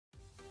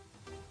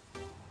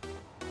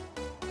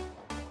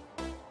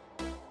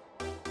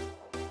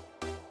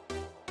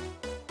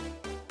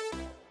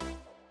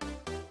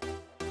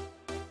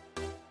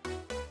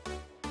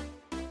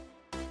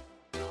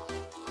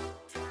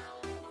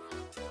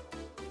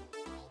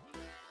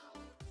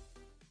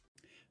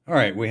All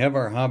right, we have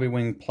our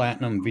HobbyWing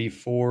Platinum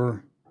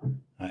V4.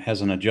 It has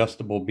an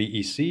adjustable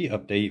BEC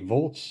up to 8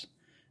 volts,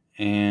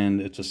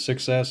 and it's a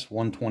 6S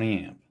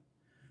 120 amp.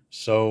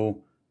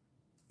 So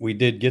we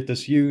did get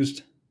this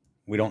used.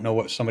 We don't know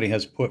what somebody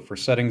has put for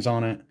settings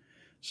on it.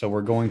 So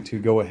we're going to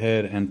go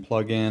ahead and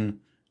plug in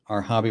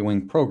our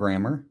HobbyWing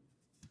programmer.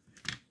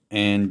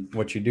 And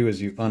what you do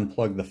is you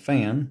unplug the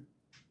fan,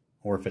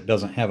 or if it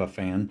doesn't have a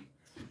fan,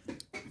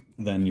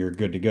 then you're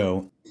good to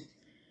go.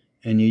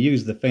 And you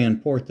use the fan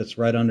port that's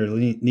right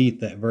underneath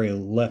that very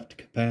left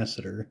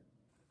capacitor.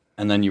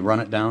 And then you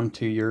run it down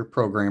to your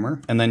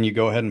programmer. And then you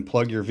go ahead and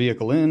plug your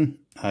vehicle in.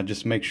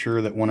 Just make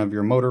sure that one of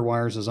your motor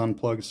wires is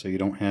unplugged so you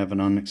don't have an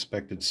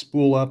unexpected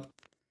spool up.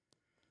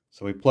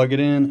 So we plug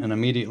it in, and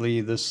immediately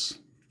this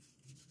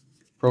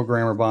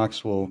programmer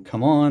box will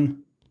come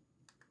on.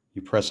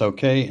 You press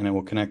OK, and it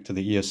will connect to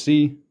the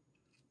ESC.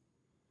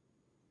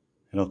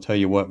 It'll tell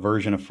you what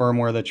version of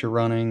firmware that you're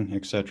running,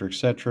 etc.,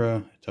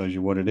 etc. It tells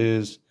you what it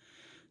is.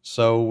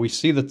 So we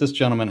see that this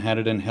gentleman had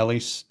it in Heli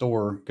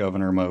Store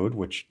Governor mode,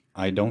 which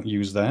I don't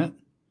use that.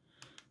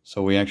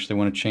 So we actually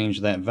want to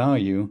change that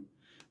value.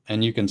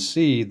 And you can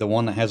see the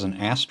one that has an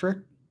asterisk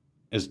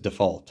is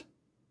default.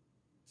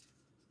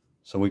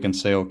 So we can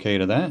say OK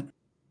to that.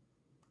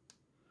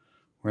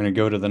 We're going to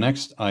go to the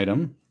next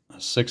item, a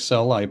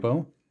 6-cell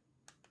LiPo.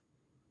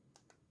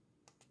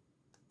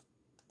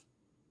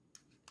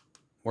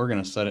 We're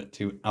going to set it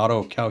to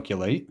auto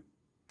calculate.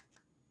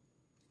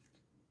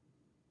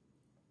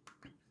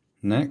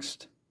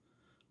 Next,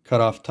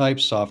 cutoff type,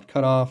 soft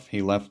cutoff.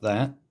 He left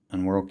that,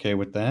 and we're okay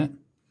with that.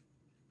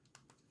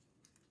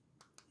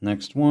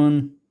 Next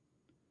one,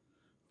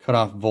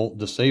 cutoff volt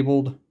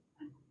disabled.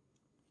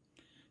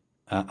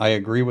 I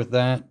agree with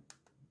that,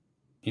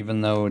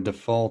 even though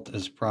default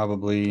is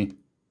probably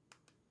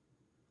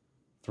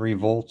 3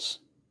 volts.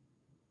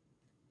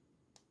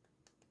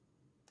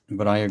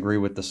 But I agree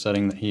with the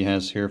setting that he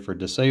has here for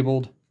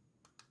disabled.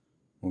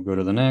 We'll go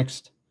to the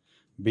next.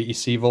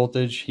 BEC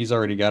voltage, he's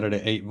already got it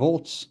at 8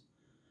 volts.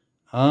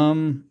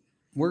 We're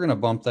going to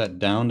bump that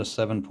down to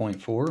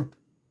 7.4.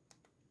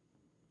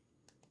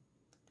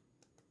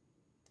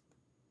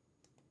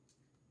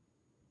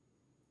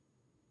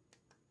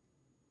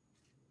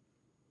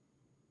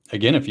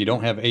 Again, if you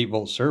don't have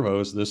 8-volt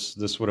servos,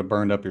 this would have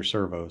burned up your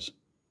servos.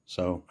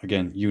 So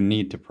again, you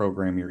need to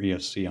program your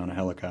ESC on a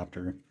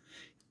helicopter.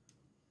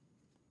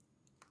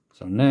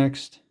 So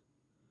next,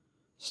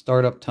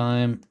 startup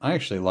time. I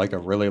actually like a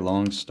really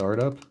long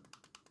startup.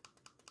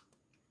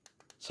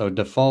 So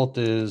default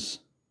is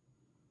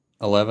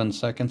 11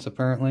 seconds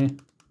apparently.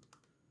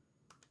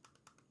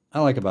 I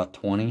like about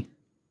 20.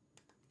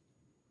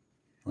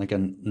 Like a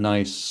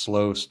nice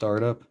slow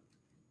startup.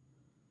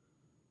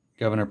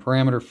 Governor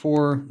parameter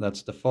 4,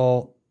 that's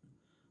default.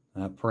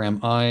 Param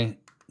I,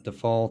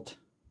 default.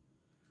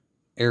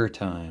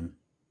 Airtime.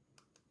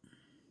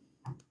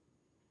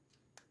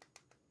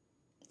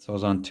 So I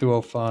was on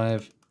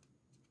 205.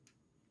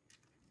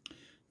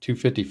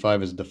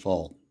 255 is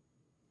default.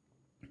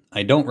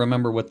 I don't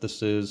remember what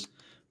this is,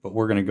 but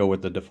we're going to go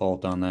with the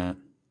default on that.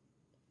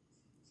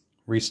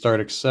 Restart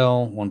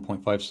Excel,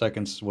 1.5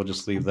 seconds. We'll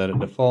just leave that at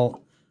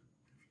default.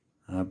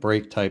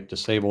 Brake type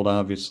disabled,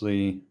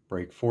 obviously.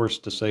 Brake force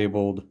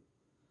disabled.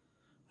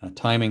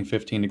 Timing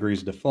 15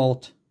 degrees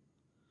default.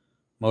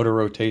 Motor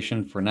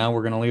rotation, for now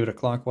we're going to leave it at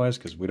clockwise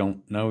because we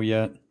don't know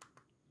yet.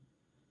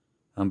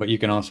 But you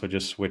can also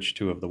just switch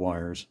 2 of the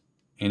wires,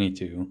 any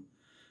 2.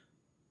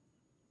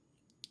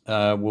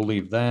 We'll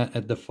leave that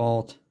at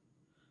default.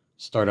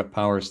 Startup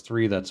power is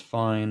 3, that's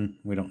fine.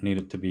 We don't need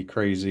it to be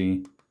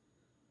crazy.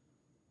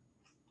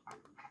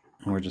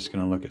 We're just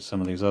going to look at some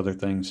of these other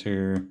things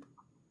here.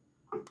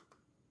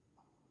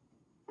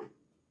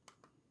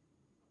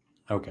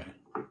 Okay,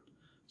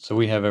 so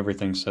we have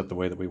everything set the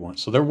way that we want.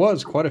 So there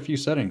was quite a few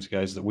settings,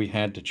 guys, that we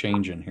had to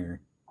change in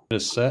here. It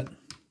is set,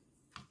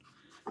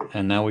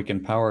 and now we can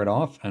power it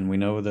off, and we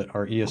know that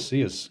our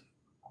ESC is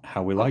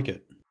how we like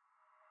it.